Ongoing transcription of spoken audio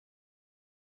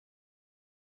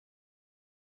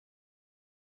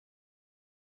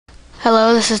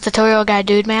Hello, this is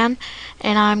TutorialGuyDudeMan,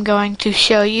 and I'm going to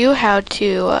show you how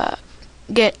to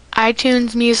get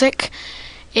iTunes music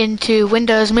into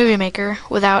Windows Movie Maker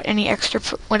without any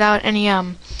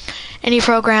any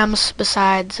programs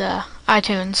besides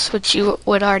iTunes, which you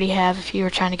would already have if you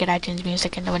were trying to get iTunes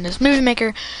music into Windows Movie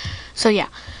Maker. So yeah.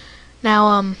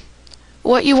 Now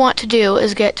what you want to do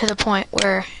is get to the point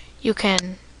where you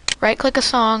can right-click a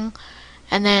song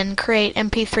and then create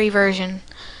MP3 version,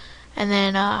 and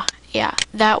then yeah,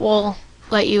 that will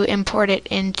let you import it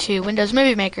into Windows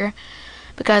Movie Maker,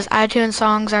 because iTunes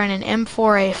songs are in an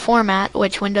M4A format,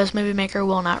 which Windows Movie Maker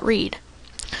will not read.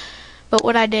 But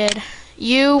what I did,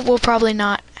 you will probably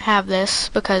not have this,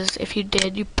 because if you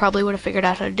did, you probably would have figured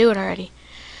out how to do it already.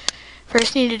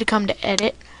 First, you need to come to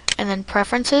Edit, and then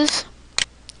Preferences.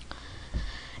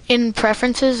 In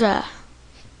Preferences,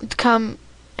 come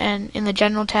and in the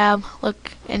General tab,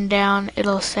 look and down,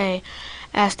 it'll say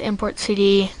Ask to import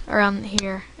CD around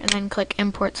here, and then click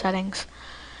Import Settings.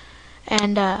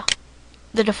 And the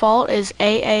default is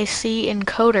AAC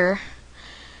Encoder,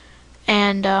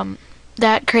 and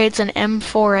that creates an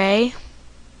M4A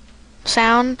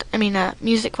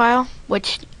music file,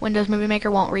 which Windows Movie Maker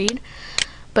won't read.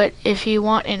 But if you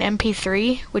want an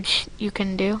MP3, which you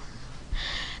can do,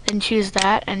 then choose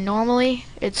that, and normally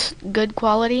it's good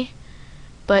quality,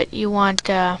 but you want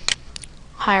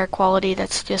higher quality,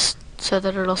 that's just so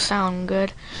that it'll sound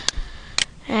good.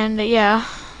 And yeah,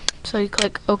 so you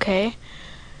click OK,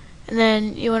 and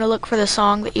then you want to look for the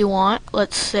song that you want.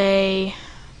 Let's say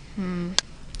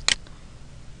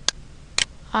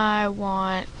I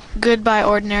want Goodbye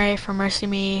Ordinary from Mercy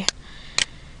Me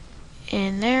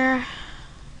in there,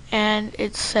 and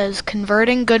it says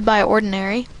converting Goodbye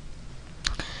Ordinary,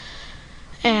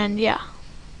 and yeah,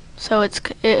 so it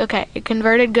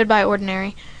converted Goodbye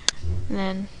Ordinary, and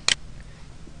then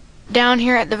down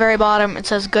here at the very bottom it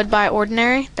says Goodbye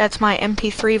Ordinary. That's my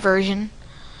MP3 version,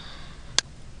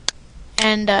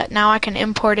 and now I can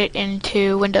import it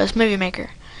into Windows Movie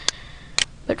Maker.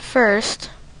 But first,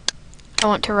 I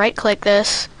want to right click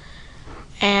this,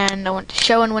 and I want to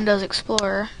show in Windows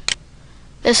Explorer.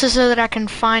 This is so that I can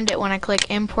find it when I click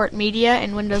Import Media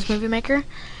in Windows Movie Maker.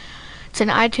 It's in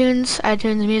iTunes,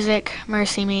 iTunes Music,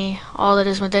 Mercy Me, all that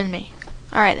is within me.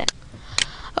 Alright then.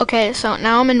 Okay, so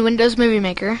now I'm in Windows Movie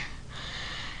Maker,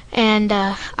 and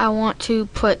I want to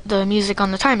put the music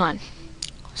on the timeline.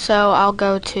 So I'll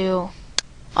go to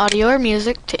Audio or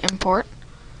Music to import,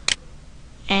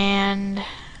 and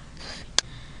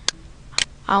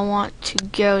I want to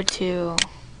go to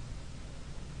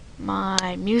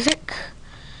my music,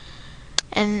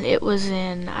 and it was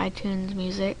in iTunes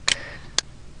Music.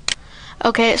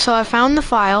 Okay, so I found the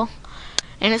file,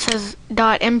 and it says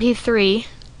 .mp3.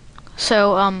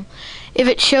 So if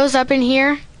it shows up in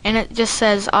here and it just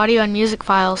says audio and music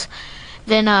files,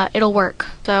 then it'll work.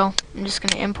 So I'm just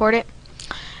going to import it,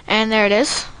 and there it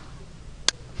is.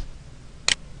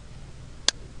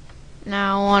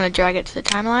 Now I want to drag it to the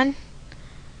timeline.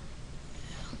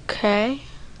 Okay,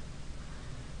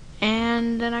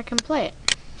 and then I can play it.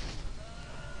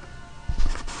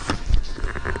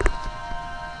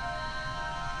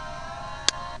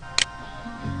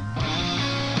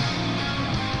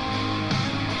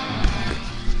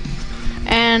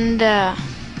 And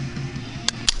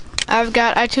I've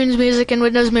got iTunes Music and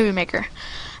Windows Movie Maker.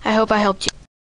 I hope I helped you.